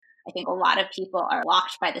I think a lot of people are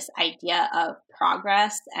locked by this idea of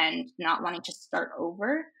progress and not wanting to start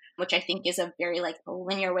over, which I think is a very like a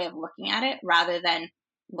linear way of looking at it rather than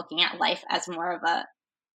looking at life as more of a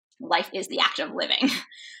life is the act of living.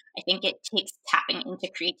 I think it takes tapping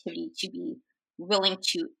into creativity to be willing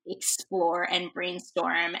to explore and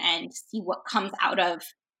brainstorm and see what comes out of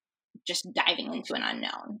just diving into an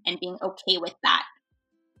unknown and being okay with that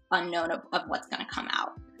unknown of what's going to come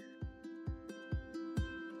out.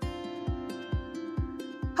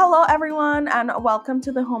 Hello, everyone, and welcome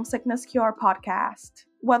to the Homesickness Cure podcast.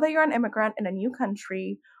 Whether you're an immigrant in a new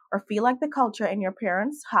country or feel like the culture in your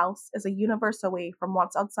parents' house is a universe away from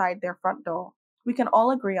what's outside their front door, we can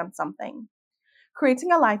all agree on something.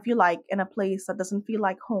 Creating a life you like in a place that doesn't feel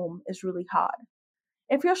like home is really hard.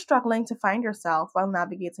 If you're struggling to find yourself while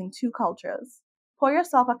navigating two cultures, pour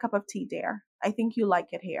yourself a cup of tea, dear. I think you like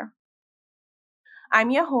it here. I'm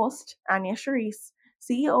your host, Anya Charisse,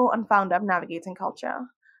 CEO and founder of Navigating Culture,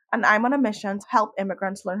 and I'm on a mission to help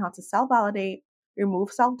immigrants learn how to self-validate,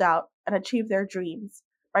 remove self-doubt, and achieve their dreams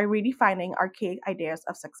by redefining archaic ideas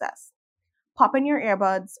of success. Pop in your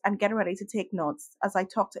earbuds and get ready to take notes as I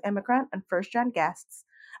talk to immigrant and first-gen guests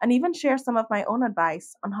and even share some of my own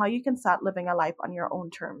advice on how you can start living a life on your own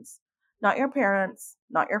terms. Not your parents,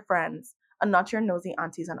 not your friends, and not your nosy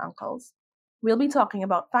aunties and uncles. We'll be talking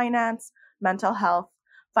about finance, mental health,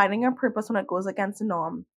 finding your purpose when it goes against the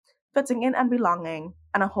norm, fitting in and belonging,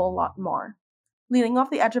 and a whole lot more. Leaning off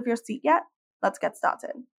the edge of your seat yet? Let's get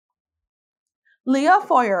started. Leah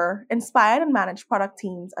Feuer inspired and managed product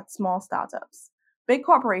teams at small startups, big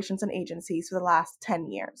corporations and agencies for the last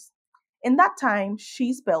 10 years. In that time,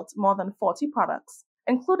 she's built more than 40 products,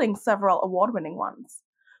 including several award-winning ones,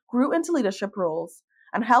 grew into leadership roles,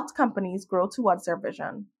 and helped companies grow towards their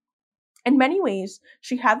vision. In many ways,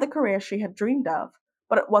 she had the career she had dreamed of,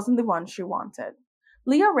 but it wasn't the one she wanted.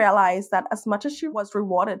 Leah realized that as much as she was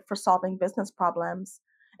rewarded for solving business problems,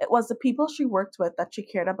 it was the people she worked with that she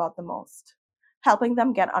cared about the most, helping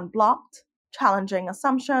them get unblocked, challenging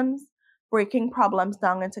assumptions, breaking problems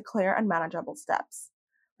down into clear and manageable steps.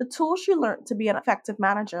 The tools she learned to be an effective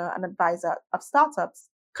manager and advisor of startups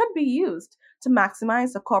could be used to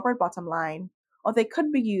maximize the corporate bottom line, or they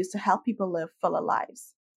could be used to help people live fuller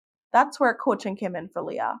lives. That's where coaching came in for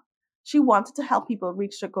Leah. She wanted to help people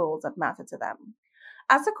reach the goals that matter to them.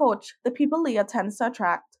 As a coach, the people Leah tends to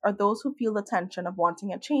attract are those who feel the tension of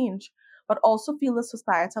wanting a change, but also feel the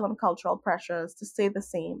societal and cultural pressures to stay the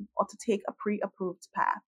same or to take a pre-approved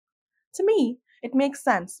path. To me, it makes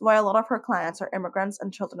sense why a lot of her clients are immigrants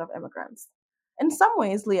and children of immigrants. In some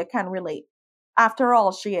ways, Leah can relate. After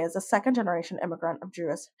all, she is a second-generation immigrant of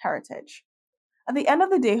Jewish heritage. At the end of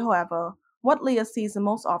the day, however, what Leah sees the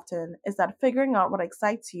most often is that figuring out what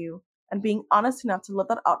excites you and being honest enough to live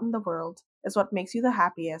that out in the world is what makes you the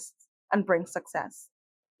happiest and brings success,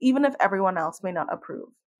 even if everyone else may not approve.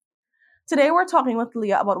 Today, we're talking with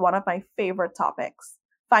Leah about one of my favorite topics,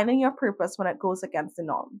 finding your purpose when it goes against the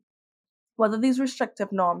norm. Whether these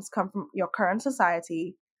restrictive norms come from your current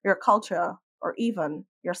society, your culture, or even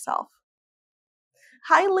yourself.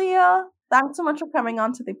 Hi, Leah. Thanks so much for coming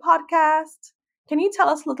on to the podcast. Can you tell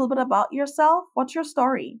us a little bit about yourself? What's your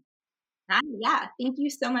story? Hi, yeah, thank you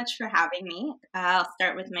so much for having me. I'll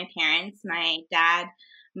start with my parents. My dad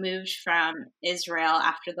moved from Israel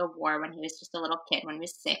after the war when he was just a little kid, when he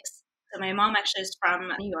was 6. So my mom actually is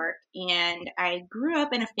from New York, and I grew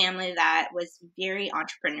up in a family that was very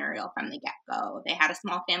entrepreneurial from the get-go. They had a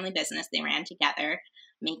small family business they ran together,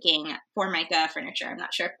 making Formica furniture. I'm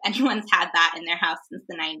not sure if anyone's had that in their house since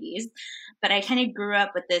the 90s, but I kind of grew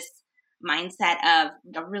up with this mindset of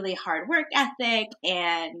a really hard work ethic,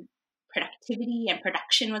 and productivity and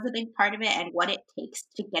production was a big part of it, and what it takes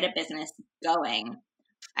to get a business going.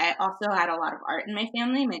 I also had a lot of art in my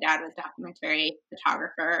family. My dad was a documentary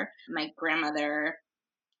photographer, my grandmother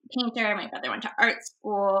painter, my brother went to art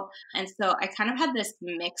school. And so I kind of had this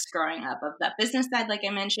mix growing up of the business side, like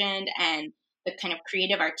I mentioned, and the kind of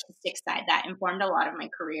creative artistic side that informed a lot of my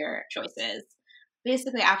career choices.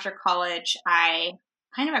 Basically, after college, I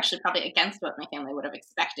kind of actually probably against what my family would have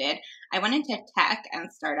expected, I went into tech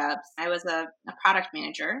and startups. I was a product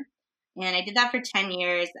manager, and I did that for 10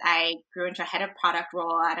 years. I grew into a head of product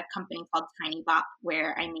role at a company called TinyBop,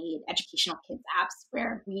 where I made educational kids apps,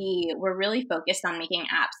 where we were really focused on making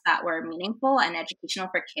apps that were meaningful and educational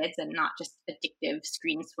for kids and not just addictive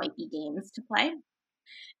screen swipey games to play.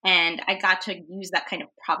 And I got to use that kind of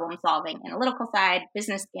problem solving analytical side,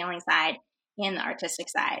 business scaling side, and the artistic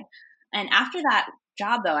side. And after that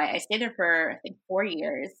job, though, I stayed there for, I think, 4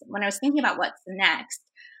 years. When I was thinking about what's next,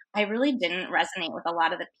 I really didn't resonate with a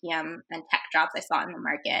lot of the PM and tech jobs I saw in the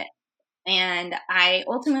market. And I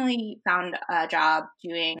ultimately found a job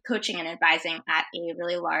doing coaching and advising at a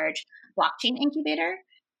really large blockchain incubator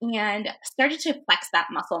and started to flex that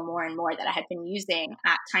muscle more and more that I had been using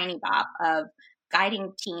at Tiny Bop of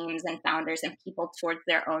guiding teams and founders and people towards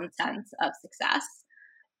their own sense of success.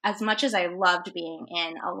 As much as I loved being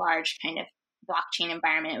in a large kind of blockchain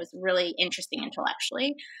environment, it was really interesting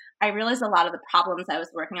intellectually. I realized a lot of the problems I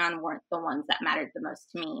was working on weren't the ones that mattered the most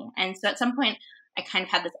to me. And so at some point, I kind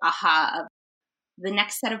of had this aha of the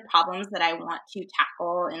next set of problems that I want to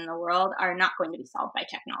tackle in the world are not going to be solved by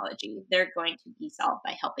technology. They're going to be solved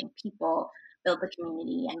by helping people build the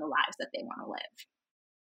community and the lives that they want to live.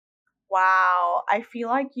 Wow, I feel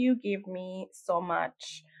like you gave me so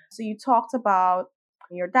much. So you talked about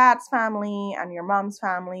your dad's family and your mom's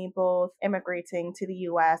family both immigrating to the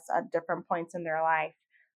US at different points in their life.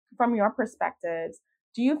 From your perspectives,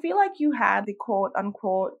 do you feel like you had the quote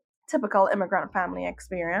unquote typical immigrant family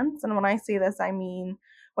experience? And when I say this, I mean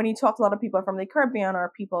when you talk to a lot of people from the Caribbean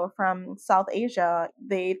or people from South Asia,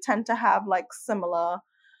 they tend to have like similar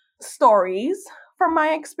stories from my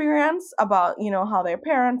experience about, how their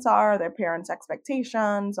parents are, their parents'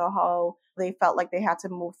 expectations, or how they felt like they had to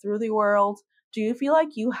move through the world. Do you feel like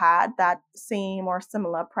you had that same or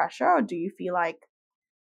similar pressure, or do you feel like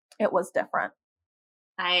it was different?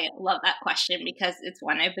 I love that question because it's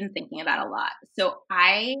one I've been thinking about a lot. So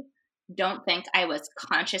I don't think I was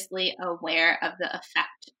consciously aware of the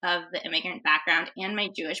effect of the immigrant background and my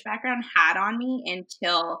Jewish background had on me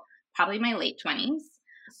until probably my late 20s.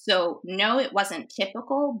 So, no, it wasn't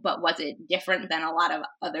typical, but was it different than a lot of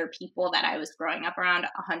other people that I was growing up around?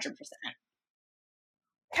 100%.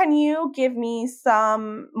 Can you give me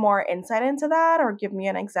some more insight into that or give me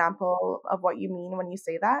an example of what you mean when you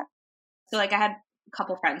say that? So, like, I had a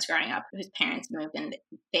couple friends growing up whose parents moved and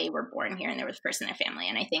they were born here and they were the first in their family.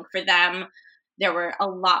 And I think for them, there were a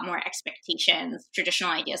lot more expectations,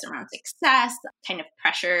 traditional ideas around success, kind of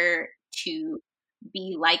pressure to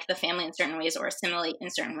be like the family in certain ways or assimilate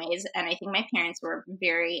in certain ways. And I think my parents were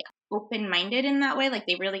very open minded in that way. Like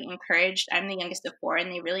they really encouraged, I'm the youngest of four,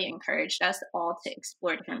 and they really encouraged us all to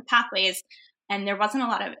explore different pathways. And there wasn't a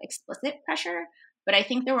lot of explicit pressure, but I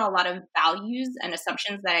think there were a lot of values and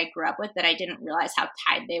assumptions that I grew up with that I didn't realize how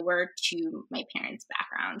tied they were to my parents'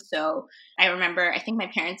 background. So I remember, I think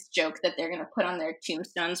my parents joke that they're going to put on their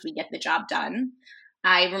tombstones, "We get the job done."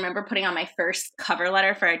 I remember putting on my first cover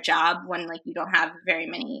letter for a job when like you don't have very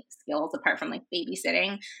many skills apart from like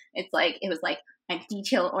babysitting. It was like, I'm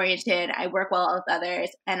detail oriented, I work well with others,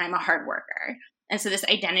 and I'm a hard worker. And so this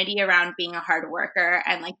identity around being a hard worker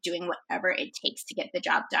and like doing whatever it takes to get the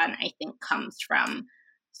job done, I think comes from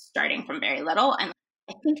starting from very little. And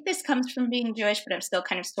I think this comes from being Jewish, but I'm still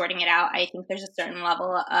kind of sorting it out. I think there's a certain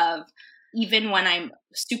level of, even when I'm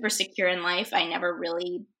super secure in life, I never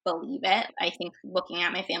really believe it. I think looking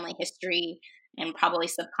at my family history and probably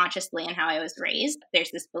subconsciously in how I was raised, there's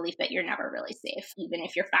this belief that you're never really safe. Even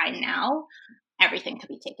if you're fine now, everything could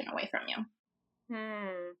be taken away from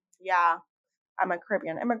you. Yeah, I'm a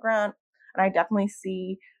Caribbean immigrant, and I definitely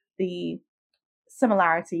see the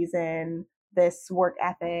similarities in this work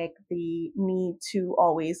ethic, the need to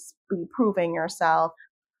always be proving yourself.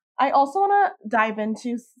 I also want to dive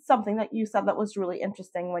into something that you said that was really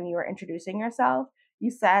interesting when you were introducing yourself.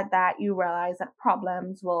 You said that you realize that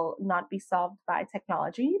problems will not be solved by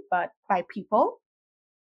technology, but by people.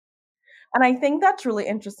 And I think that's really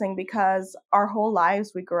interesting because our whole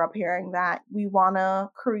lives we grew up hearing that we want to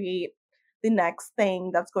create the next thing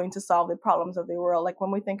that's going to solve the problems of the world. Like when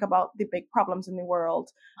we think about the big problems in the world,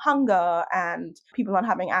 hunger and people not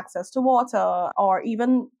having access to water, or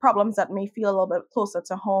even problems that may feel a little bit closer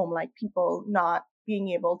to home, like people not being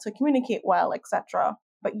able to communicate well, etc.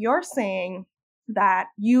 But you're saying that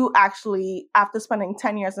you actually, after spending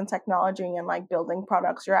 10 years in technology and like building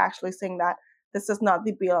products, you're actually saying that this is not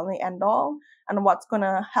the be all and the end all. And what's going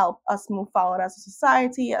to help us move forward as a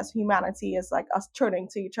society, as humanity, is like us turning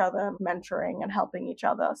to each other, mentoring and helping each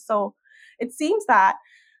other. So it seems that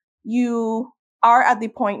you are at the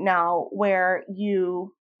point now where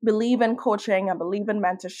you believe in coaching and believe in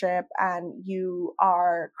mentorship, and you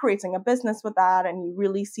are creating a business with that, and you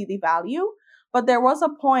really see the value. But there was a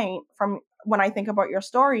point from when I think about your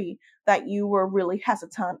story that you were really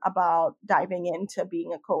hesitant about diving into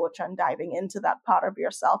being a coach and diving into that part of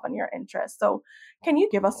yourself and your interests. So can you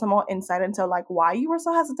give us some more insight into like why you were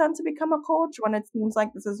so hesitant to become a coach when it seems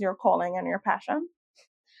like this is your calling and your passion?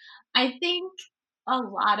 I think a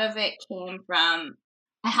lot of it came from,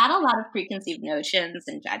 I had a lot of preconceived notions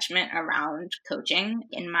and judgment around coaching.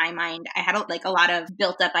 In my mind, I had a lot of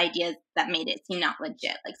built up ideas that made it seem not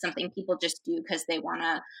legit, like something people just do because they want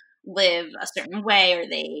to live a certain way, or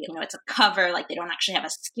they, it's a cover, like they don't actually have a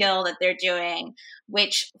skill that they're doing,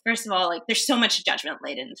 which, first of all, like there's so much judgment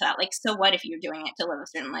laid into that. Like, so what if you're doing it to live a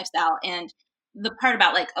certain lifestyle? And the part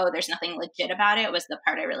about like, oh, there's nothing legit about it was the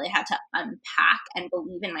part I really had to unpack and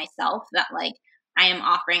believe in myself, that like I am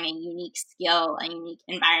offering a unique skill, a unique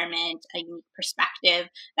environment, a unique perspective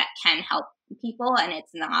that can help people. And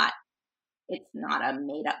it's not a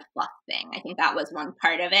made up fluff thing. I think that was one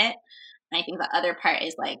part of it. And I think the other part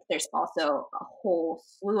is like there's also a whole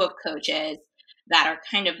slew of coaches that are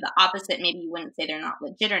kind of the opposite. Maybe you wouldn't say they're not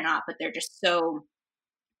legit or not, but they're just so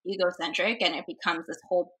egocentric, and it becomes this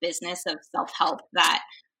whole business of self-help that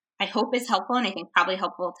I hope is helpful, and I think probably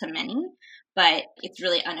helpful to many, but it's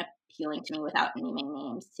really unappealing to me, without naming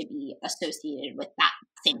names, to be associated with that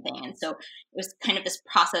same thing. And so it was kind of this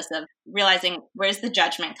process of realizing, where's the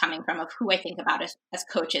judgment coming from of who I think about as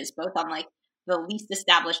coaches, both on like the least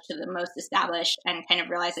established to the most established, and kind of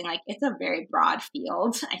realizing like it's a very broad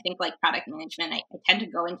field. I think like product management, I tend to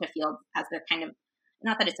go into fields as they're kind of,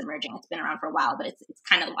 not that it's emerging, it's been around for a while, but it's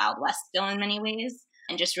kind of the Wild West still in many ways.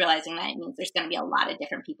 And just realizing that it means there's going to be a lot of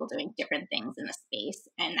different people doing different things in the space,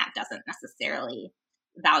 and that doesn't necessarily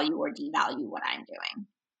value or devalue what I'm doing.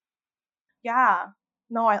 Yeah,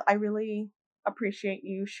 no, I really appreciate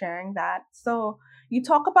you sharing that. So you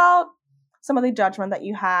talk about some of the judgment that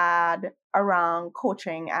you had around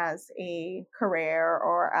coaching as a career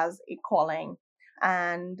or as a calling.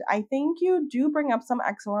 And I think you do bring up some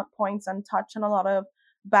excellent points and touch on a lot of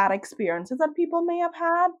bad experiences that people may have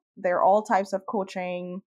had. There are all types of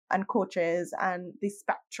coaching and coaches, and the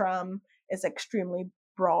spectrum is extremely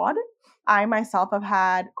broad. I myself have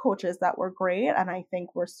had coaches that were great and I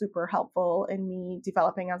think were super helpful in me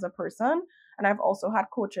developing as a person. And I've also had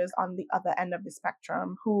coaches on the other end of the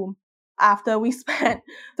spectrum who, after we spent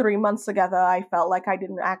 3 months together, I felt like I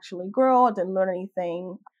didn't actually grow, I didn't learn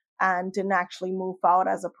anything, and didn't actually move forward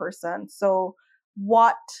as a person. So,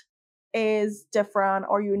 what is different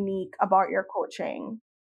or unique about your coaching?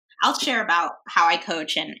 I'll share about how I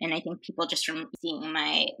coach, and I think people just from seeing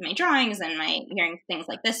my drawings and my hearing things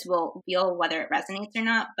like this will feel whether it resonates or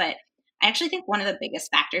not. But I actually think one of the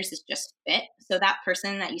biggest factors is just fit. So that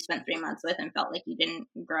person that you spent 3 months with and felt like you didn't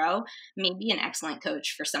grow may be an excellent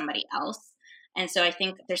coach for somebody else. And so I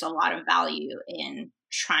think there's a lot of value in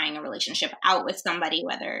trying a relationship out with somebody,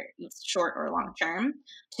 whether it's short or long term,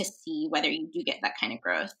 to see whether you do get that kind of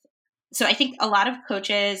growth. So I think a lot of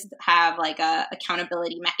coaches have like a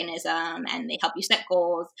accountability mechanism, and they help you set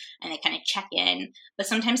goals and they kind of check in. But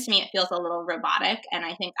sometimes to me, it feels a little robotic. And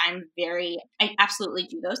I think I absolutely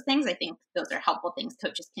do those things. I think those are helpful things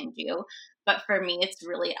coaches can do. But for me, it's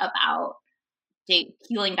really about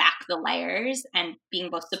peeling back the layers and being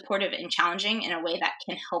both supportive and challenging in a way that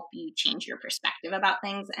can help you change your perspective about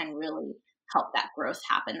things and really help that growth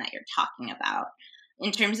happen that you're talking about.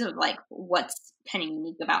 In terms of like what's kind of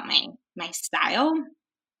unique about my style,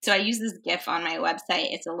 so I use this GIF on my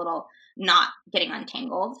website. It's a little knot getting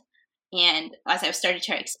untangled. And as I started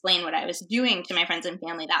to explain what I was doing to my friends and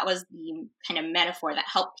family, that was the kind of metaphor that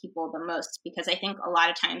helped people the most, because I think a lot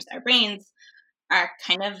of times our brains are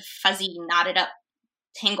kind of fuzzy, knotted up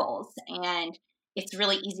tangles, and it's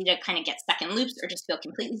really easy to kind of get stuck in loops or just feel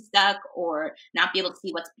completely stuck or not be able to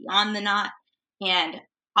see what's beyond the knot. And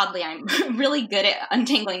oddly, I'm really good at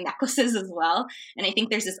untangling necklaces as well. And I think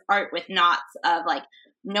there's this art with knots of like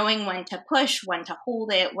knowing when to push, when to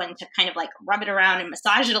hold it, when to kind of like rub it around and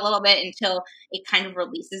massage it a little bit until it kind of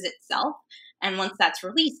releases itself. And once that's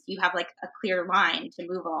released, you have like a clear line to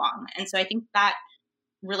move along. And so I think that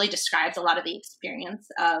really describes a lot of the experience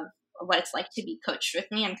of what it's like to be coached with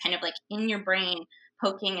me. I'm kind of like in your brain,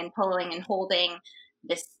 poking and pulling and holding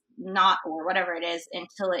this knot or whatever it is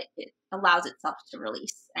until it allows itself to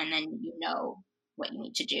release. And then you know what you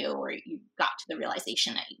need to do, or you got to the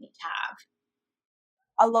realization that you need to have.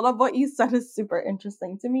 A lot of what you said is super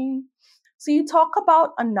interesting to me. So you talk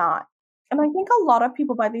about a knot. And I think a lot of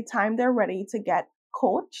people, by the time they're ready to get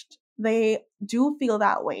coached, they do feel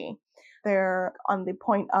that way. They're on the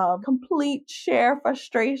point of complete sheer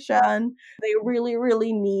frustration. They really,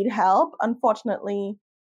 really need help. Unfortunately,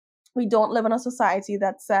 we don't live in a society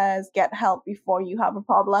that says get help before you have a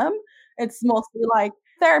problem. It's mostly like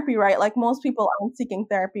therapy, right? Like most people aren't seeking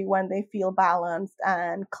therapy when they feel balanced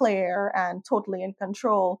and clear and totally in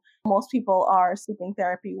control. Most people are seeking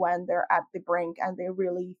therapy when they're at the brink and they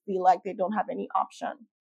really feel like they don't have any option.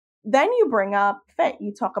 Then you bring up fit.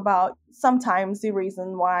 You talk about sometimes the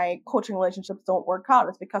reason why coaching relationships don't work out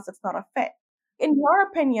is because it's not a fit. In your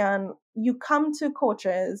opinion, you come to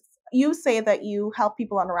coaches, you say that you help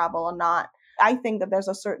people unravel or not. I think that there's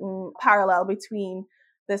a certain parallel between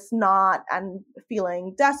this knot and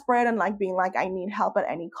feeling desperate and like being like, I need help at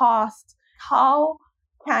any cost. How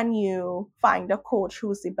can you find a coach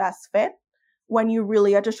who's the best fit when you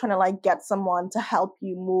really are just trying to like get someone to help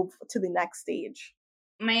you move to the next stage?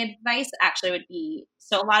 My advice actually would be,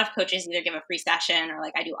 so a lot of coaches either give a free session or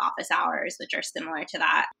like I do office hours, which are similar to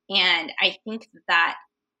that. And I think that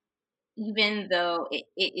even though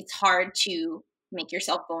it's hard to make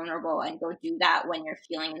yourself vulnerable and go do that when you're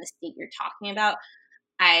feeling in the state you're talking about,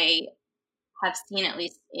 I have seen, at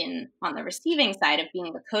least on the receiving side of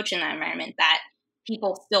being the coach in that environment, that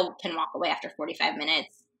people still can walk away after 45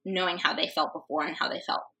 minutes knowing how they felt before and how they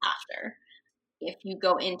felt after. If you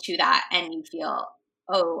go into that and you feel,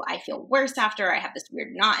 oh, I feel worse after, I have this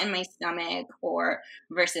weird knot in my stomach, or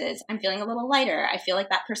versus I'm feeling a little lighter, I feel like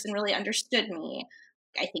that person really understood me.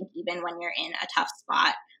 I think even when you're in a tough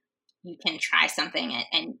spot, you can try something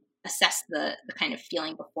and assess the kind of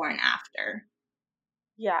feeling before and after.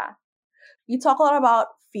 Yeah. You talk a lot about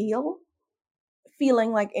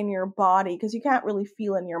feeling like in your body, because you can't really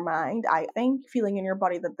feel in your mind. I think feeling in your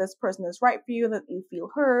body that this person is right for you, that you feel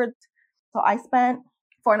heard. So I spent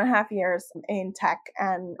 4.5 years in tech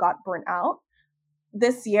and got burnt out.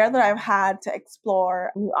 This year that I've had to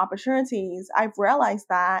explore new opportunities, I've realized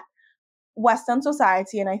that Western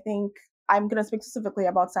society, and I think I'm going to speak specifically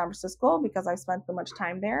about San Francisco because I've spent so much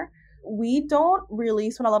time there, we don't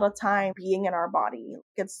really spend a lot of time being in our body.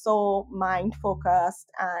 It's so mind focused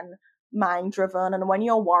and mind driven. And when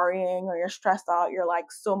you're worrying or you're stressed out, you're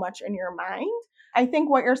like so much in your mind. I think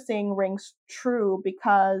what you're saying rings true,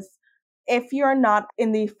 because if you're not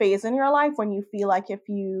in the phase in your life when you feel like if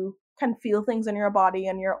you can feel things in your body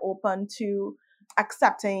and you're open to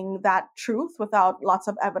accepting that truth without lots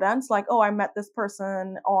of evidence, like, oh, I met this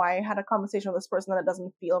person, or I had a conversation with this person that it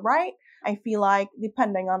doesn't feel right. I feel like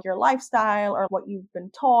depending on your lifestyle or what you've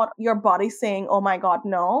been taught, your body's saying, oh my God,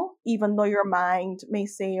 no, even though your mind may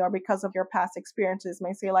say, or because of your past experiences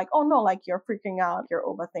may say like, oh no, like you're freaking out, you're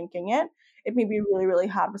overthinking it. It may be really, really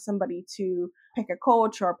hard for somebody to pick a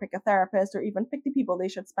coach or pick a therapist or even pick the people they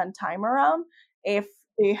should spend time around if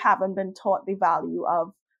they haven't been taught the value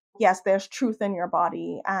of, yes, there's truth in your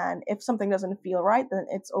body. And if something doesn't feel right, then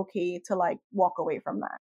it's okay to like walk away from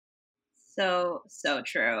that. So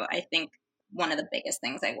true. I think one of the biggest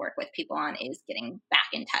things I work with people on is getting back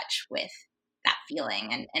in touch with that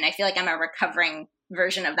feeling. And I feel like I'm a recovering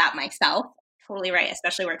version of that myself. Totally right,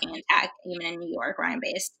 especially working in tech, even in New York where I'm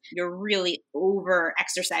based. You're really over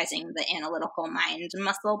exercising the analytical mind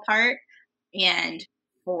muscle part. And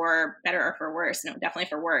for better or for worse, no, definitely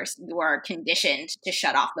for worse, you are conditioned to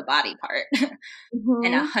shut off the body part. And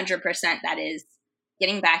 100% that is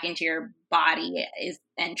getting back into your body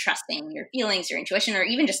and trusting your feelings, your intuition, or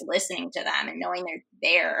even just listening to them and knowing they're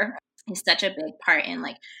there is such a big part in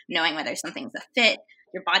like knowing whether something's a fit.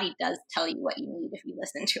 Your body does tell you what you need if you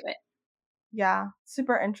listen to it. Yeah,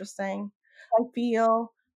 super interesting. I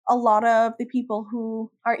feel a lot of the people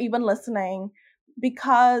who are even listening,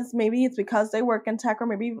 because maybe it's because they work in tech, or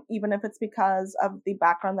maybe even if it's because of the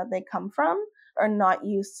background that they come from, are not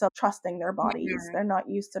used to trusting their bodies. Mm-hmm. They're not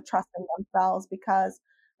used to trusting themselves because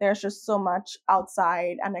there's just so much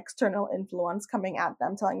outside and external influence coming at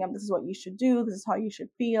them, telling them this is what you should do, this is how you should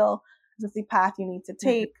feel, this is the path you need to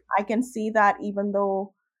take. I can see that even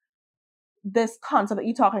though this concept that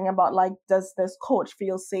you're talking about, like, does this coach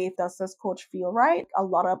feel safe? Does this coach feel right? A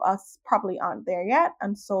lot of us probably aren't there yet.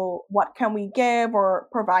 And so what can we give or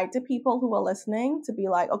provide to people who are listening to be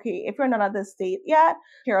like, okay, if you're not at this state yet,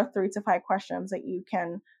 here are 3 to 5 questions that you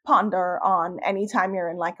can ponder on anytime you're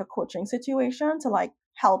in like a coaching situation to like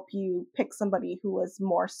help you pick somebody who is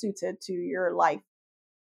more suited to your life.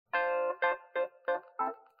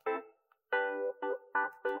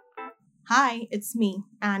 Hi, it's me,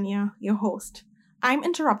 Anya, your host. I'm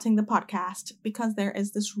interrupting the podcast because there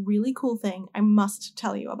is this really cool thing I must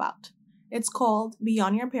tell you about. It's called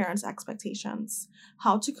Beyond Your Parents' Expectations: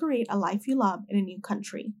 How to Create a Life You Love in a New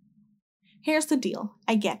Country. Here's the deal.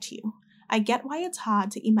 I get you. I get why it's hard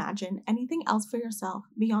to imagine anything else for yourself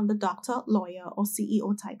beyond the doctor, lawyer, or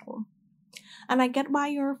CEO title. And I get why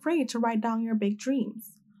you're afraid to write down your big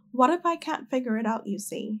dreams. What if I can't figure it out, you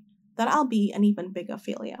say? Then I'll be an even bigger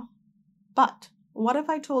failure. But what if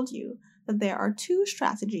I told you that there are 2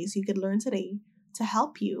 strategies you could learn today to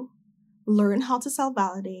help you learn how to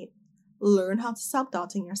self-validate, learn how to stop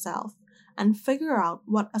doubting yourself, and figure out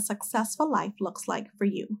what a successful life looks like for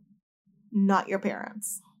you, not your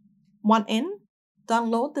parents? 1 in?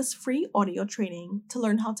 Download this free audio training to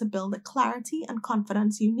learn how to build the clarity and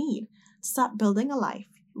confidence you need to start building a life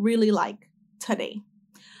you really like today.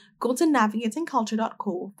 Go to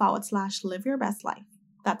navigatingculture.co/live your best life.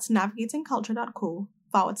 That's navigatingculture.co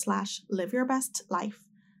live your best life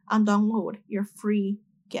and download your free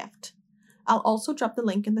gift. I'll also drop the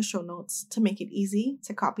link in the show notes to make it easy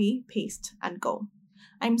to copy, paste, and go.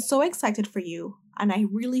 I'm so excited for you, and I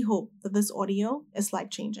really hope that this audio is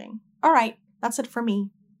life-changing. All right, that's it for me.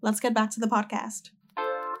 Let's get back to the podcast.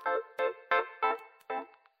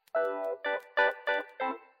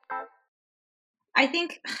 I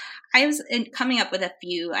think I was coming up with a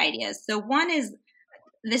few ideas. So one is,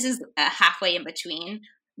 this is halfway in between.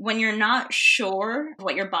 When you're not sure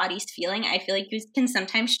what your body's feeling, I feel like you can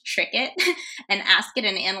sometimes trick it and ask it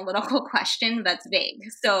an analytical question that's vague.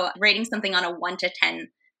 So rating something on a 1 to 10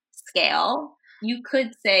 scale, you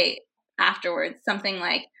could say afterwards something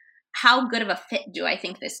like, how good of a fit do I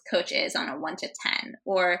think this coach is on a 1 to 10?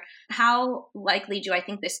 Or how likely do I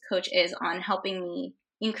think this coach is on helping me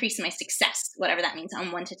increase my success, whatever that means,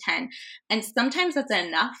 on 1 to 10. And sometimes that's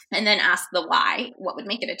enough. And then ask the why. What would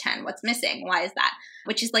make it a 10? What's missing? Why is that?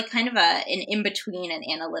 Which is like kind of an in-between an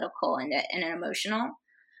analytical and an emotional.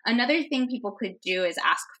 Another thing people could do is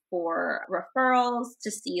ask for referrals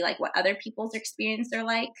to see like what other people's experience are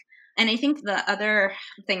like. And I think the other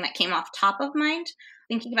thing that came off top of mind,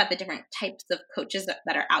 thinking about the different types of coaches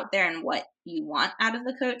that are out there and what you want out of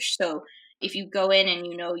the coach. So if you go in and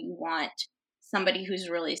you know you want somebody who's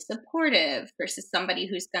really supportive versus somebody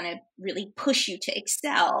who's going to really push you to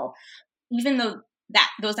excel, even though that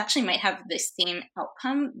those actually might have the same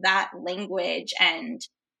outcome, that language and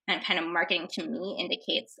kind of marketing to me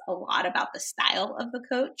indicates a lot about the style of the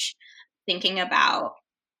coach. Thinking about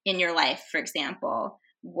in your life, for example,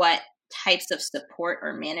 what types of support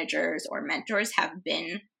or managers or mentors have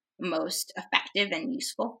been most effective and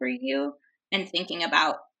useful for you, and thinking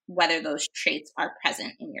about whether those traits are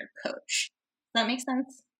present in your coach. Does that make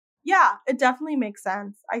sense? Yeah, it definitely makes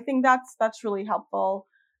sense. I think that's really helpful.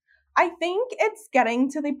 I think it's getting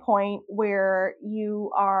to the point where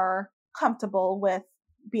you are comfortable with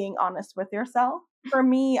being honest with yourself. For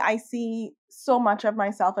me, I see so much of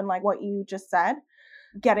myself in like what you just said,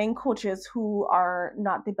 getting coaches who are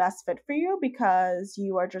not the best fit for you because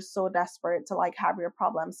you are just so desperate to like have your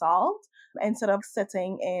problem solved instead of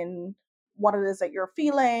sitting in what it is that you're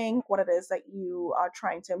feeling, what it is that you are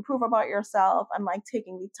trying to improve about yourself, and like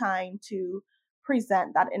taking the time to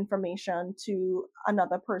present that information to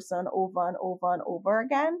another person over and over and over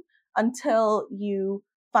again until you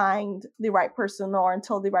find the right person or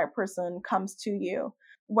until the right person comes to you.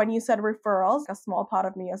 When you said referrals, a small part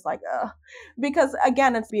of me is like, ugh, because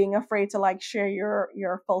again, it's being afraid to like share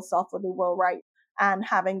your full self with the world, right? And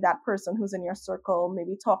having that person who's in your circle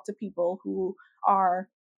maybe talk to people who are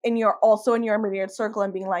also in your immediate circle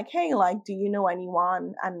and being like, hey, like, do you know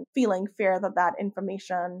anyone? And feeling fear that that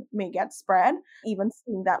information may get spread, even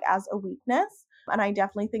seeing that as a weakness. And I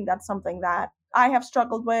definitely think that's something that I have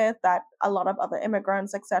struggled with, that a lot of other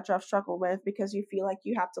immigrants, etc., have struggled with, because you feel like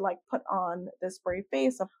you have to like put on this brave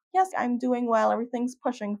face of, yes, I'm doing well, everything's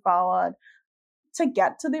pushing forward. To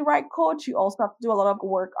get to the right coach, you also have to do a lot of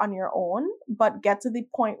work on your own, but get to the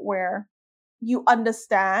point where you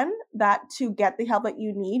understand that to get the help that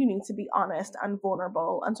you need to be honest and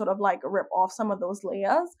vulnerable and sort of like rip off some of those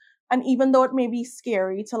layers. And even though it may be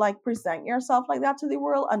scary to like present yourself like that to the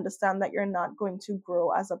world, understand that you're not going to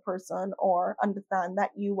grow as a person, or understand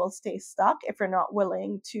that you will stay stuck if you're not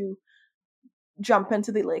willing to jump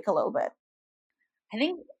into the lake a little bit. I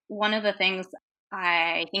think one of the things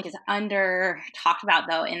I think is under talked about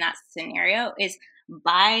though in that scenario is,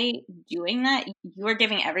 by doing that, you're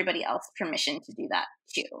giving everybody else permission to do that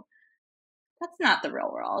too. That's not the real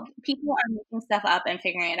world. People are making stuff up and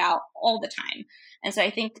figuring it out all the time. And so I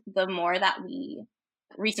think the more that we,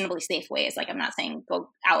 reasonably safe ways, like I'm not saying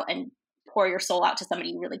go out and pour your soul out to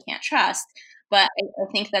somebody you really can't trust, but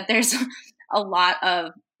I think that there's a lot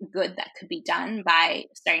of good that could be done by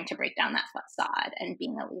starting to break down that facade and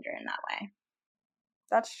being a leader in that way.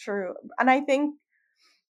 That's true. And I think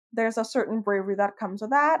there's a certain bravery that comes with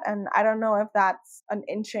that. And I don't know if that's an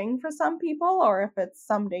inching for some people, or if it's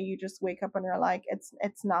someday you just wake up and you're like, it's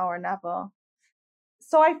now or never.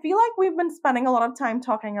 So I feel like we've been spending a lot of time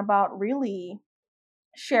talking about really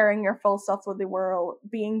sharing your full self with the world,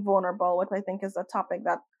 being vulnerable, which I think is a topic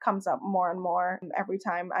that comes up more and more every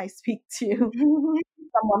time I speak to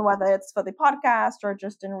someone, whether it's for the podcast or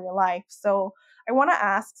just in real life. So I want to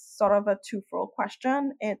ask sort of a twofold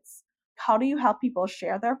question. It's, how do you help people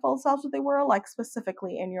share their full selves with the world, like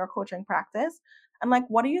specifically in your coaching practice? And like,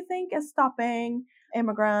 what do you think is stopping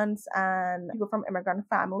immigrants and people from immigrant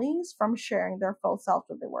families from sharing their full selves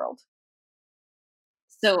with the world?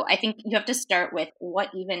 So I think you have to start with what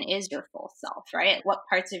even is your full self, right? What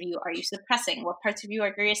parts of you are you suppressing? What parts of you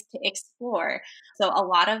are curious to explore? So a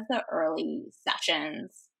lot of the early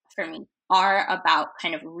sessions for me are about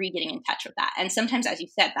kind of re-getting in touch with that. And sometimes, as you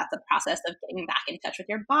said, that's a process of getting back in touch with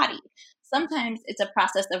your body. Sometimes it's a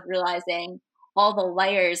process of realizing all the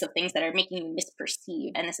layers of things that are making you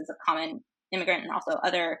misperceive. And this is a common immigrant and also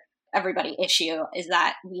other everybody issue, is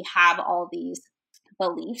that we have all these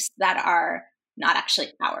beliefs that are not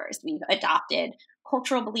actually ours. We've adopted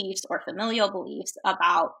cultural beliefs or familial beliefs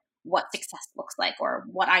about what success looks like or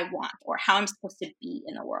what I want or how I'm supposed to be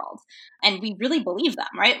in the world. And we really believe them,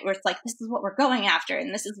 right? Where it's like, this is what we're going after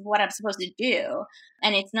and this is what I'm supposed to do.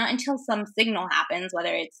 And it's not until some signal happens,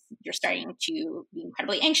 whether it's you're starting to be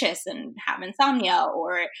incredibly anxious and have insomnia,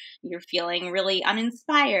 or you're feeling really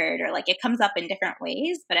uninspired, or like it comes up in different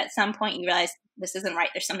ways. But at some point you realize this isn't right.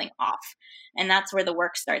 There's something off. And that's where the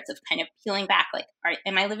work starts of kind of peeling back, like,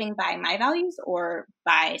 am I living by my values or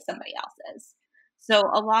by somebody else's? So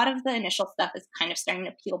a lot of the initial stuff is kind of starting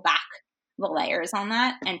to peel back the layers on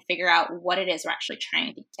that and figure out what it is we're actually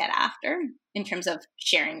trying to get after in terms of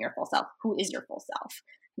sharing your full self. Who is your full self?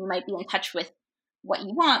 You might be in touch with what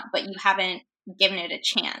you want, but you haven't given it a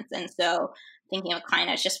chance. And so thinking of a client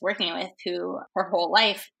I was just working with who her whole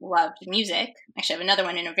life loved music. Actually, I have another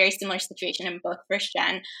one in a very similar situation in both first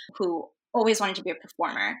gen who always wanted to be a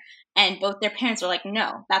performer. And both their parents were like,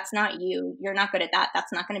 no, that's not you. You're not good at that.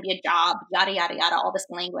 That's not going to be a job, yada, yada, yada, all this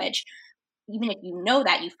language. Even if you know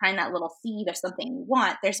that, you find that little seed of something you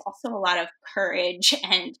want, there's also a lot of courage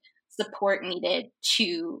and support needed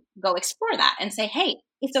to go explore that and say, hey,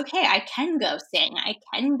 it's okay. I can go sing. I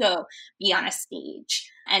can go be on a stage.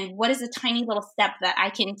 And what is a tiny little step that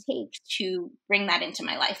I can take to bring that into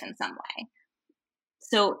my life in some way?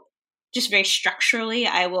 So just very structurally,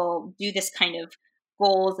 I will do this kind of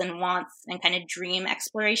goals and wants and kind of dream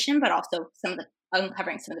exploration, but also some of the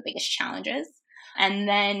uncovering some of the biggest challenges. And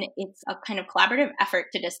then it's a kind of collaborative effort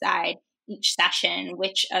to decide each session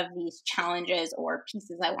which of these challenges or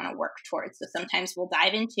pieces I want to work towards. So sometimes we'll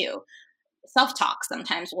dive into self-talk.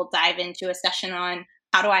 Sometimes we'll dive into a session on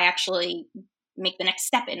how do I actually make the next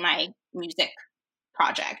step in my music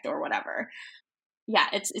project or whatever. Yeah,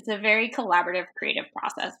 it's a very collaborative, creative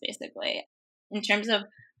process, basically. In terms of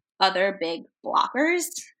other big blockers,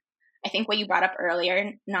 I think what you brought up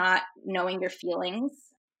earlier, not knowing your feelings,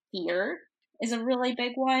 fear is a really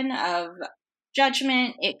big one of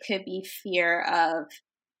judgment. It could be fear of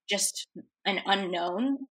just an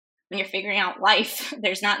unknown. When you're figuring out life,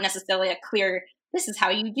 there's not necessarily a clear, this is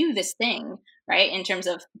how you do this thing, right? In terms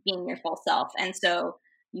of being your full self. And so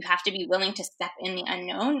you have to be willing to step in the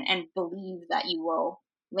unknown and believe that you will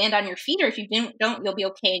land on your feet, or if you don't, you'll be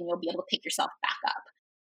okay and you'll be able to pick yourself back up.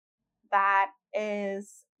 That is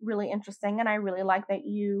really interesting. And I really like that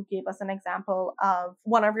you gave us an example of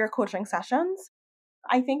one of your coaching sessions.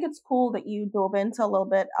 I think it's cool that you dove into a little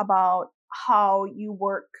bit about how you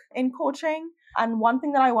work in coaching. And one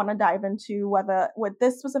thing that I want to dive into, whether with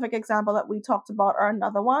this specific example that we talked about or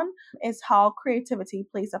another one, is how creativity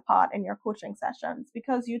plays a part in your coaching sessions.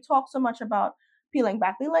 Because you talk so much about peeling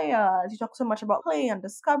back the layers, you talk so much about play and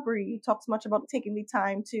discovery, you talk so much about taking the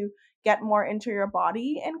time to get more into your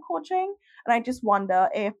body in coaching. And I just wonder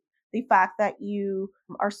if the fact that you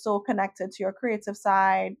are so connected to your creative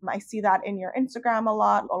side, I see that in your Instagram a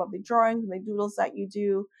lot, all of the drawings and the doodles that you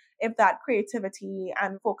do, if that creativity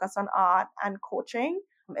and focus on art and coaching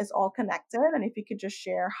is all connected. And if you could just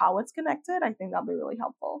share how it's connected, I think that'll be really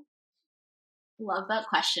helpful. Love that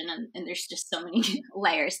question. And there's just so many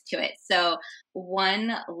layers to it. So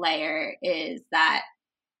one layer is that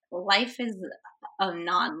life is a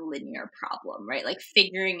non-linear problem, right? Like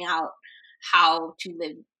figuring out how to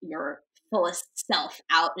live your fullest self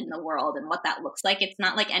out in the world and what that looks like. It's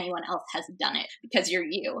not like anyone else has done it because you're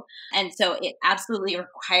you. And so it absolutely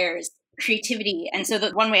requires creativity. And so the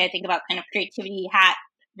one way I think about kind of creativity hat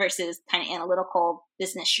versus kind of analytical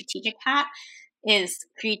business strategic hat is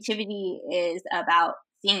creativity is about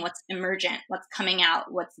seeing what's emergent, what's coming out,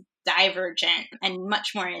 what's divergent, and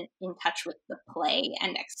much more in touch with the play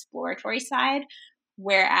and exploratory side.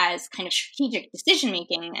 Whereas kind of strategic decision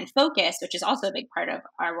making and focus, which is also a big part of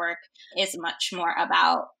our work, is much more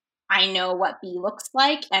about I know what B looks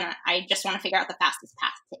like and I just want to figure out the fastest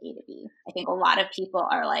path to A to B. I think a lot of people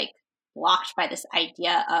are like blocked by this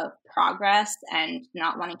idea of progress and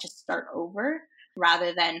not wanting to start over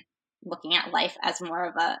rather than looking at life as more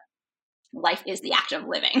of a life is the act of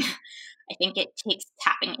living. I think it takes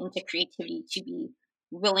tapping into creativity to be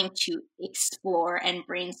willing to explore and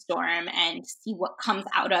brainstorm and see what comes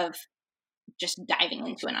out of just diving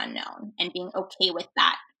into an unknown and being okay with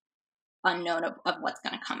that unknown of what's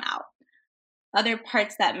going to come out. Other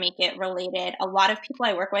parts that make it related, a lot of people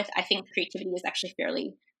I work with, I think creativity is actually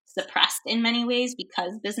fairly suppressed in many ways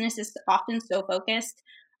because business is often so focused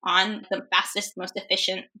on the fastest, most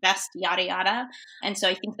efficient, best, yada, yada. And so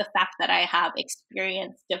I think the fact that I have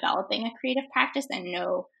experience developing a creative practice and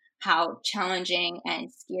know how challenging and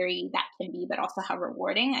scary that can be, but also how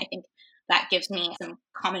rewarding, I think that gives me some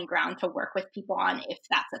common ground to work with people on if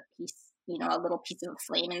that's a piece, a little piece of a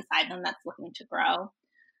flame inside them that's looking to grow.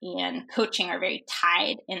 And coaching are very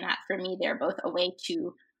tied in that for me, they're both a way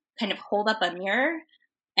to kind of hold up a mirror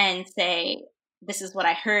and say, this is what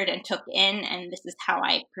I heard and took in, and this is how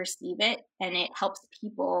I perceive it. And it helps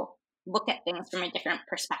people look at things from a different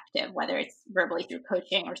perspective, whether it's verbally through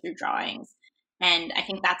coaching or through drawings. And I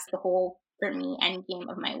think that's the whole, for me, end game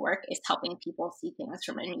of my work is helping people see things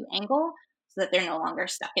from a new angle so that they're no longer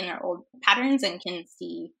stuck in their old patterns and can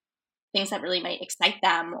see things that really might excite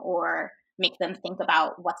them or make them think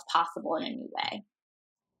about what's possible in a new way.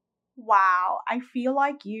 Wow, I feel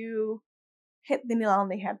like you hit the nail on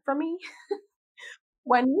the head for me.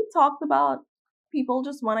 When you talked about people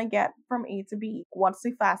just want to get from A to B, what's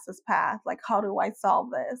the fastest path? Like, how do I solve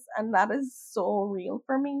this? And that is so real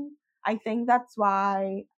for me. I think that's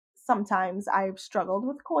why sometimes I've struggled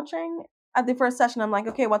with coaching. At the first session, I'm like,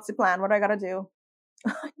 okay, what's the plan? What do I got to do?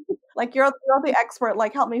 Like, you're the expert,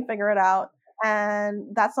 like, help me figure it out.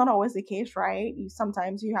 And that's not always the case, right?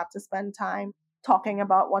 Sometimes you have to spend time talking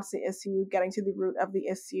about what's the issue, getting to the root of the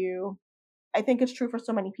issue. I think it's true for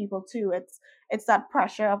so many people too. It's that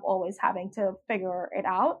pressure of always having to figure it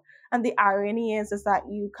out. And the irony is that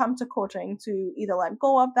you come to coaching to either let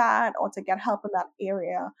go of that or to get help in that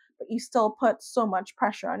area, but you still put so much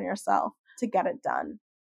pressure on yourself to get it done.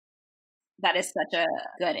 That is such a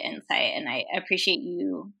good insight. And I appreciate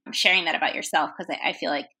you sharing that about yourself because I feel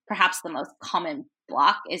like perhaps the most common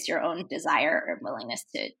block is your own desire or willingness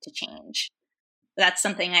to change. That's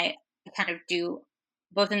something I kind of do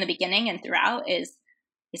both in the beginning and throughout is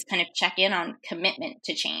kind of check in on commitment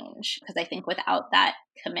to change. Because I think without that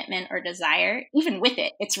commitment or desire, even with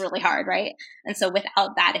it, it's really hard, right? And so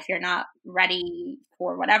without that, if you're not ready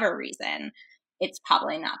for whatever reason, it's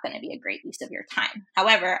probably not going to be a great use of your time.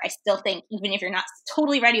 However, I still think even if you're not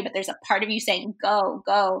totally ready, but there's a part of you saying, go,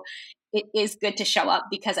 go, it is good to show up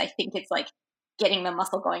because I think it's like getting the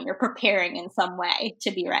muscle going. You're preparing in some way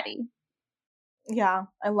to be ready. Yeah,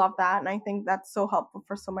 I love that. And I think that's so helpful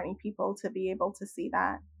for so many people to be able to see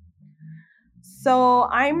that. So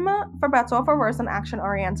I'm, for better or for worse, an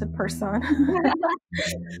action-oriented person.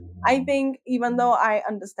 I think even though I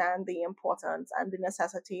understand the importance and the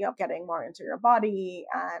necessity of getting more into your body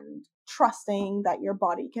and trusting that your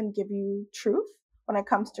body can give you truth when it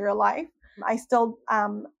comes to your life, I still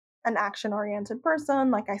am an action-oriented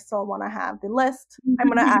person. Like, I still want to have the list. I'm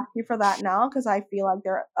going to ask you for that now because I feel like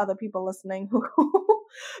there are other people listening who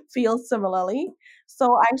feel similarly.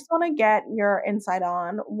 So I just want to get your insight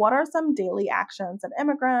on what are some daily actions that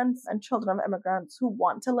immigrants and children of immigrants who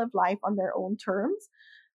want to live life on their own terms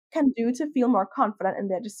can do to feel more confident in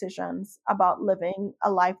their decisions about living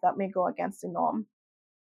a life that may go against the norm.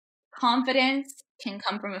 Confidence can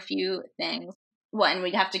come from a few things. Well, and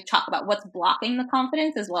we'd have to talk about what's blocking the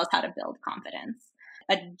confidence as well as how to build confidence.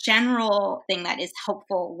 A general thing that is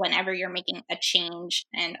helpful whenever you're making a change,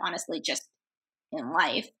 and honestly just in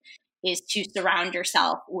life, is to surround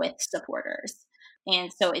yourself with supporters.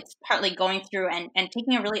 And so it's partly going through and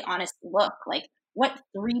taking a really honest look, like what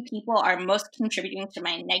 3 people are most contributing to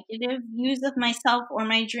my negative views of myself or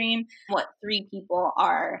my dream, what 3 people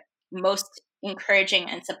are most encouraging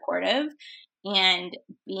and supportive, and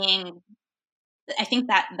being, I think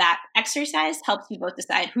that exercise helps you both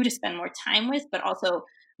decide who to spend more time with, but also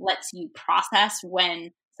lets you process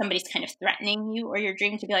when somebody's kind of threatening you or your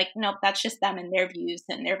dream to be like, nope, that's just them and their views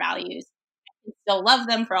and their values. You still love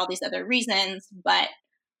them for all these other reasons, but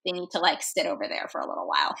they need to like sit over there for a little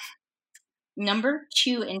while. Number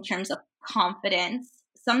 2, in terms of confidence,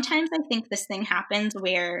 sometimes I think this thing happens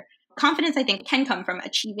where confidence, I think, can come from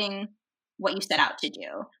achieving what you set out to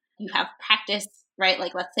do. You have practice, right?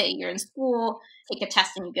 Like, let's say you're in school, take a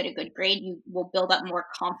test and you get a good grade, you will build up more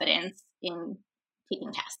confidence in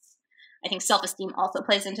taking tests. I think self-esteem also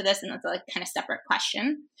plays into this, and that's a kind of separate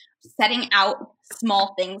question. Setting out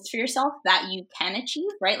small things for yourself that you can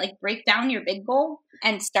achieve, right? Like break down your big goal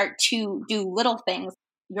and start to do little things.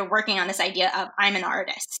 You're working on this idea of I'm an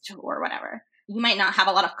artist or whatever. You might not have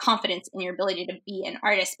a lot of confidence in your ability to be an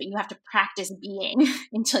artist, but you have to practice being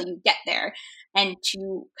until you get there and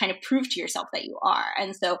to kind of prove to yourself that you are.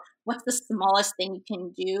 And so what's the smallest thing you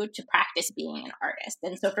can do to practice being an artist?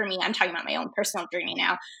 And so for me, I'm talking about my own personal journey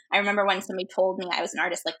now. I remember when somebody told me I was an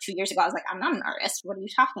artist like 2 years ago, I was like, I'm not an artist. What are you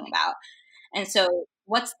talking about? And so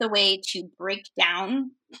what's the way to break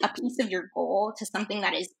down a piece of your goal to something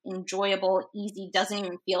that is enjoyable, easy, doesn't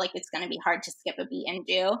even feel like it's going to be hard to skip a beat and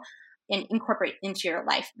do, and incorporate into your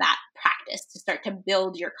life that practice to start to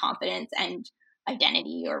build your confidence and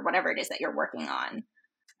identity or whatever it is that you're working on.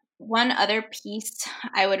 One other piece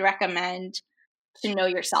I would recommend to know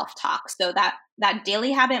your self-talk. So that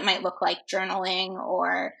daily habit might look like journaling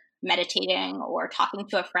or meditating or talking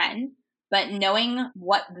to a friend, but knowing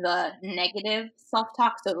what the negative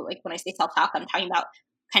self-talk, so like when I say self-talk, I'm talking about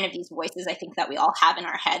kind of these voices I think that we all have in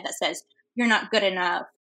our head that says, you're not good enough.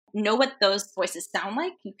 Know what those voices sound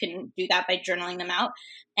like. You can do that by journaling them out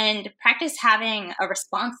and practice having a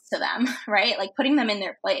response to them, right? Like putting them in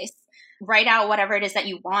their place. Write out whatever it is that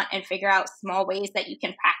you want and figure out small ways that you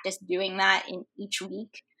can practice doing that in each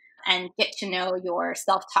week and get to know your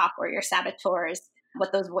self-talk or your saboteurs,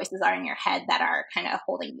 what those voices are in your head that are kind of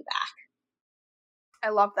holding you back. I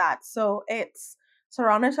love that. So it's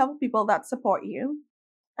surround yourself with people that support you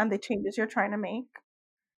and the changes you're trying to make.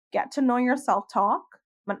 Get to know your self-talk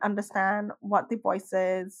and understand what the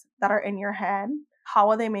voices that are in your head, how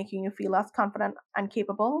are they making you feel less confident and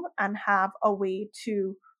capable, and have a way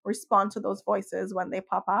to respond to those voices when they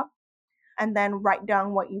pop up. And then write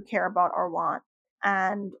down what you care about or want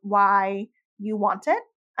and why you want it.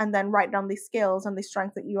 And then write down the skills and the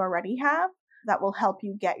strengths that you already have that will help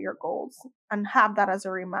you get your goals, and have that as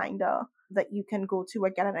a reminder that you can go to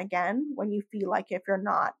again and again when you feel like if you're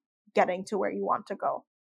not getting to where you want to go.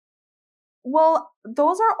 Well,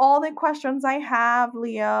 those are all the questions I have,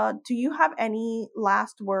 Leah. Do you have any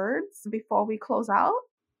last words before we close out?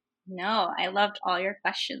 No, I loved all your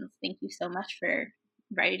questions. Thank you so much for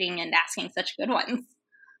writing and asking such good ones.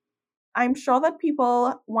 I'm sure that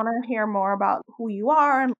people want to hear more about who you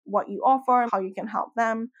are and what you offer and how you can help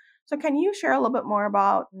them. So can you share a little bit more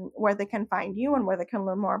about where they can find you and where they can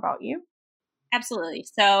learn more about you? Absolutely.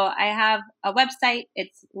 So I have a website.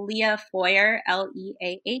 It's Leah Feuer, LeahFeuer.com.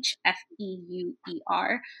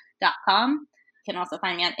 You can also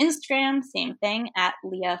find me on Instagram, same thing, at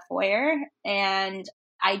Leah Feuer. And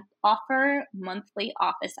I offer monthly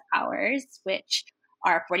office hours, which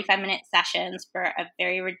are 45-minute sessions for a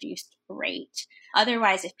very reduced rate.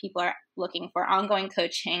 Otherwise, if people are looking for ongoing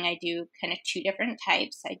coaching, I do kind of two different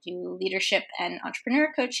types. I do leadership and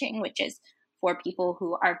entrepreneur coaching, which is for people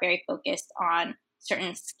who are very focused on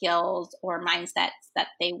certain skills or mindsets that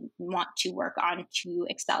they want to work on to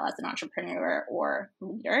excel as an entrepreneur or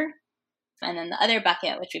leader. And then the other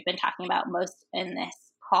bucket, which we've been talking about most in this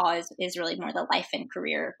call, is really more the life and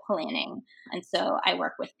career planning. And so I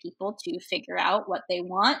work with people to figure out what they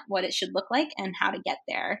want, what it should look like, and how to get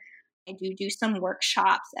there. I do some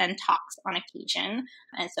workshops and talks on occasion.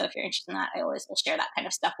 And so if you're interested in that, I always will share that kind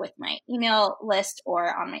of stuff with my email list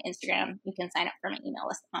or on my Instagram. You can sign up for my email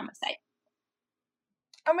list on my site.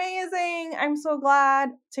 Amazing. I'm so glad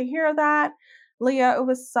to hear that. Leah, it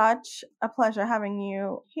was such a pleasure having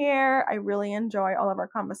you here. I really enjoy all of our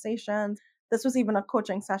conversations. This was even a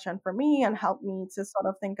coaching session for me and helped me to sort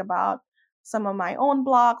of think about some of my own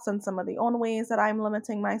blocks and some of the own ways that I'm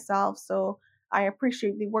limiting myself. So I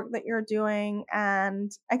appreciate the work that you're doing and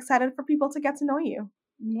excited for people to get to know you.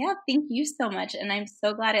 Yeah, thank you so much. And I'm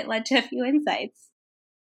so glad it led to a few insights.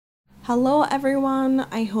 Hello, everyone.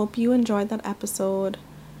 I hope you enjoyed that episode.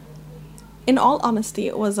 In all honesty,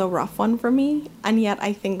 it was a rough one for me, and yet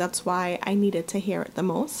I think that's why I needed to hear it the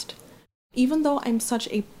most. Even though I'm such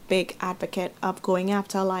a big advocate of going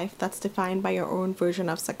after a life that's defined by your own version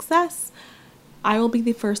of success, I will be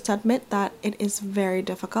the first to admit that it is very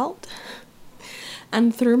difficult.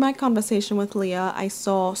 And through my conversation with Leah, I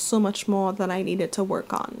saw so much more that I needed to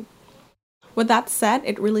work on. With that said,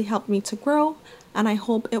 it really helped me to grow, and I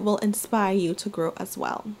hope it will inspire you to grow as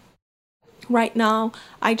well. Right now,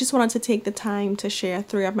 I just wanted to take the time to share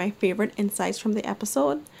 3 of my favorite insights from the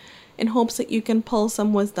episode in hopes that you can pull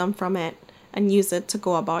some wisdom from it and use it to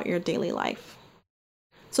go about your daily life.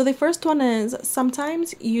 So the first one is,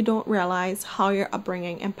 sometimes you don't realize how your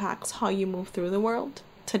upbringing impacts how you move through the world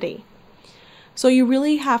today. So you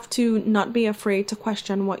really have to not be afraid to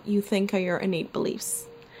question what you think are your innate beliefs.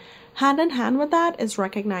 Hand in hand with that is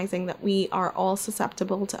recognizing that we are all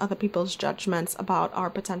susceptible to other people's judgments about our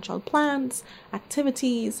potential plans,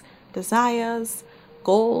 activities, desires,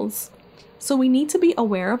 goals. So we need to be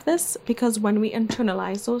aware of this, because when we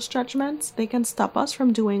internalize those judgments, they can stop us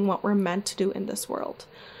from doing what we're meant to do in this world.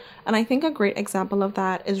 And I think a great example of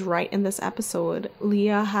that is right in this episode.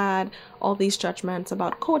 Leah had all these judgments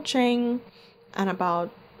about coaching and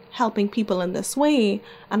about helping people in this way,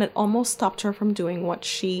 and it almost stopped her from doing what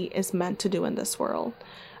she is meant to do in this world.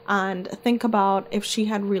 And think about if she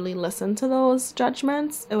had really listened to those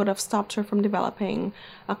judgments, it would have stopped her from developing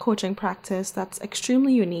a coaching practice that's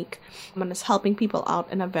extremely unique and is helping people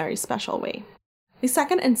out in a very special way. The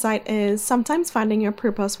second insight is sometimes finding your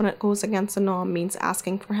purpose when it goes against the norm means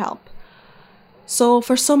asking for help. So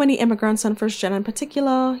for so many immigrants and first gen in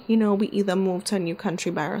particular, we either move to a new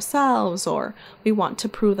country by ourselves, or we want to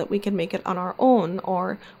prove that we can make it on our own,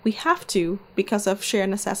 or we have to, because of sheer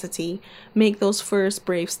necessity, make those first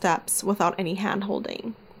brave steps without any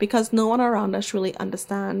hand-holding, because no one around us really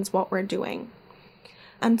understands what we're doing.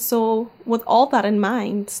 And so with all that in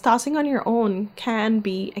mind, starting on your own can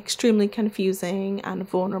be extremely confusing and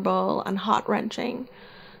vulnerable and heart-wrenching.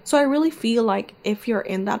 So I really feel like if you're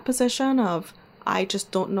in that position of, I just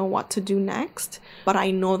don't know what to do next, but I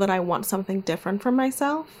know that I want something different for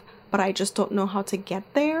myself, but I just don't know how to get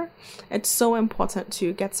there, it's so important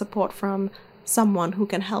to get support from someone who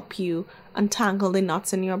can help you untangle the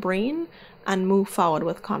knots in your brain and move forward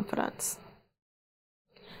with confidence.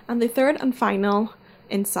 And the third and final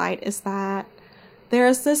insight is that there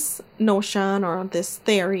is this notion or this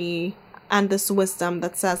theory and this wisdom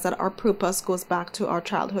that says that our purpose goes back to our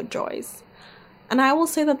childhood joys. And I will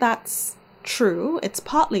say that that's true. It's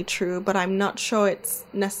partly true, but I'm not sure it's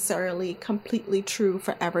necessarily completely true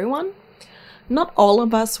for everyone. Not all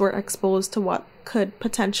of us were exposed to what could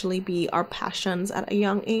potentially be our passions at a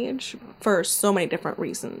young age for so many different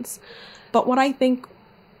reasons. But what I think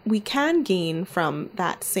we can gain from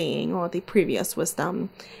that saying or the previous wisdom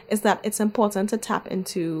is that it's important to tap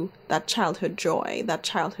into that childhood joy, that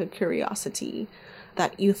childhood curiosity,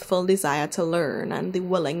 that youthful desire to learn, and the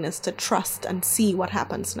willingness to trust and see what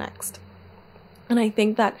happens next. And I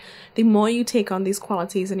think that the more you take on these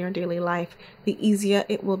qualities in your daily life, the easier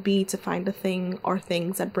it will be to find a thing or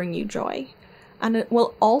things that bring you joy. And it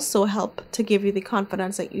will also help to give you the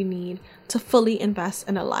confidence that you need to fully invest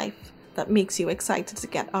in a life that makes you excited to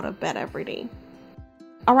get out of bed every day.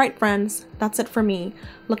 All right, friends, that's it for me.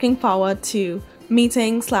 Looking forward to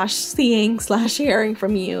meeting / seeing / hearing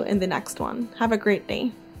from you in the next one. Have a great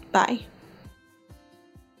day. Bye.